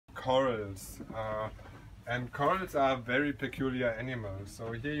corals. And corals are very peculiar animals.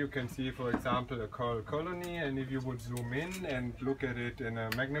 So here you can see, for example, a coral colony, and if you would zoom in and look at it in a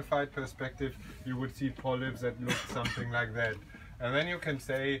magnified perspective, you would see polyps that look something like that. And then you can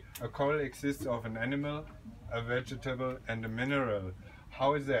say a coral exists of an animal, a vegetable, and a mineral.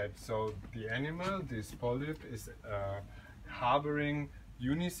 How is that? So the animal, this polyp, is harboring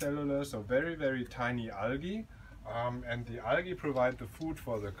unicellular, so very, very tiny algae. And the algae provide the food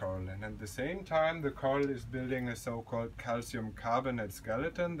for the coral, and at the same time the coral is building a so-called calcium carbonate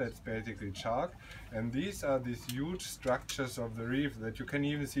skeleton that's basically chalk, and these are these huge structures of the reef that you can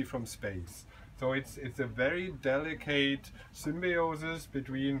even see from space. So it's a very delicate symbiosis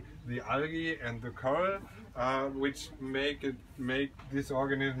between the algae and the coral, which make this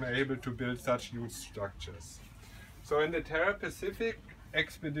organism able to build such huge structures. So in the Terra Pacific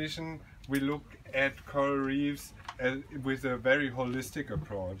expedition we look at coral reefs with a very holistic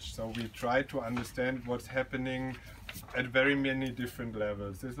approach. So we try to understand what's happening at very many different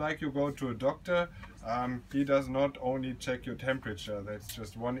levels. It's like you go to a doctor, he does not only check your temperature, that's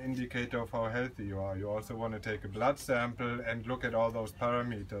just one indicator of how healthy you are. You also want to take a blood sample and look at all those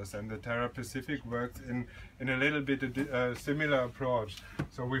parameters, and the Terra Pacific works in a little bit a similar approach.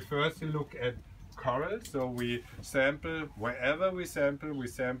 So we first look at coral, so we sample, wherever we sample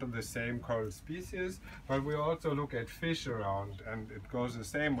the same coral species, but we also look at fish around, and it goes the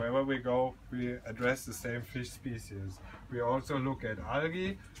same. Wherever we go, we address the same fish species. We also look at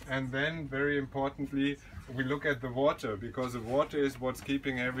algae, and then very importantly we look at the water, because the water is what's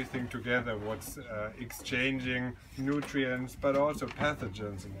keeping everything together, what's exchanging nutrients but also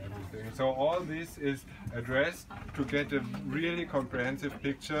pathogens and everything. So all this is addressed to get a really comprehensive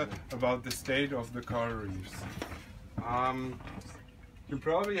picture about the state of the coral reefs. You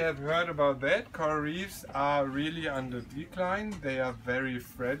probably have heard about that. Coral reefs are really under decline. They are very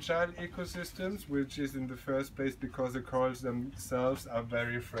fragile ecosystems, which is in the first place because the corals themselves are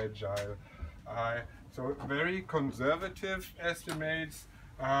very fragile. So very conservative estimates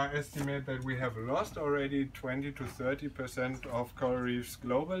estimate that we have lost already 20 to 30% of coral reefs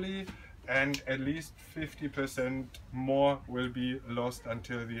globally, and at least 50% more will be lost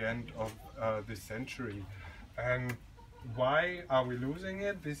until the end of this century. And why are we losing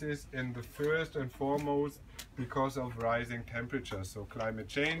it? This is in the first and foremost because of rising temperatures. So climate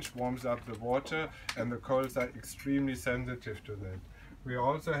change warms up the water, and the corals are extremely sensitive to that. We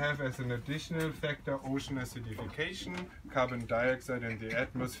also have, as an additional factor, ocean acidification. Carbon dioxide in the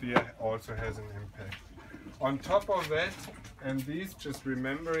atmosphere also has an impact. On top of that, and these, just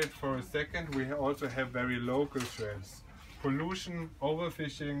remember it for a second, we also have very local threats. Pollution,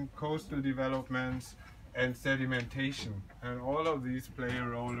 overfishing, coastal developments, and sedimentation. And all of these play a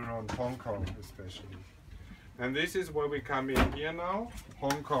role around Hong Kong especially. And this is where we come in here now,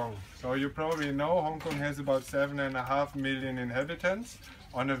 Hong Kong. So you probably know Hong Kong has about 7.5 million inhabitants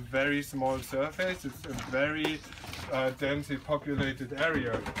on a very small surface. It's a very densely populated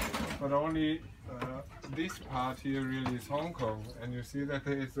area, but only this part here really is Hong Kong. And you see that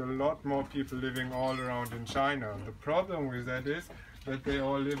there is a lot more people living all around in China. The problem with that is that they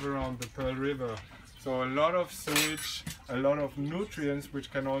all live around the Pearl River. So a lot of sewage, a lot of nutrients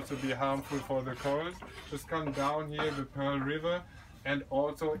which can also be harmful for the corals just come down here the Pearl River and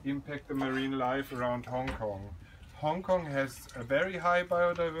also impact the marine life around Hong Kong. Hong Kong has a very high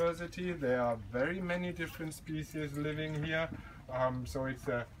biodiversity. There are very many different species living here. So it's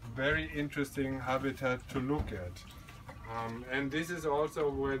a very interesting habitat to look at. And this is also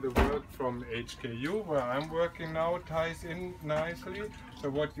where the work from HKU, where I'm working now, ties in nicely. So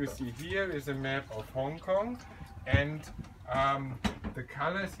what you see here is a map of Hong Kong, and the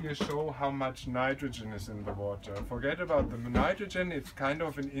colors here show how much nitrogen is in the water. Forget about the nitrogen, it's kind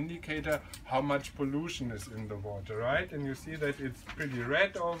of an indicator how much pollution is in the water, right? And you see that it's pretty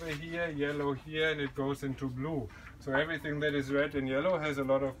red over here, yellow here, and it goes into blue. So everything that is red and yellow has a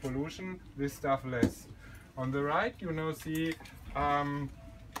lot of pollution, this stuff less. On the right you now see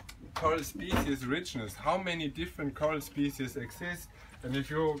coral species richness, how many different coral species exist. And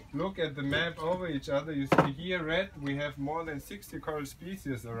if you look at the map over each other, you see here red, we have more than 60 coral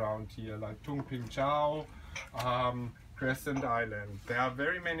species around here, like Tung Ping Chao, Crescent Island. There are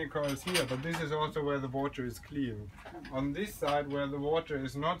very many corals here, but this is also where the water is clean. On this side, where the water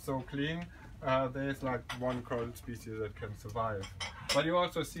is not so clean, there's like one coral species that can survive. But you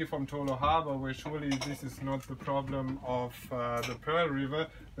also see from Tolo Harbor, where surely this is not the problem of the Pearl River,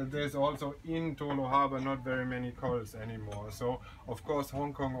 that there's also in Tolo Harbor not very many corals anymore. So of course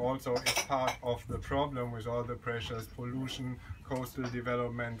Hong Kong also is part of the problem with all the pressures, pollution, coastal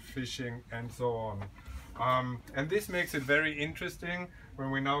development, fishing and so on. And this makes it very interesting When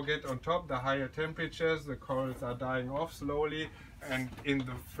we now get on top, the higher temperatures, the corals are dying off slowly, and in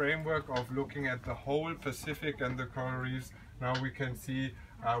the framework of looking at the whole Pacific and the coral reefs, now we can see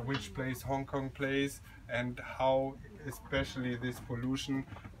which place Hong Kong plays and how especially this pollution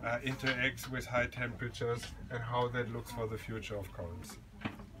interacts with high temperatures and how that looks for the future of corals.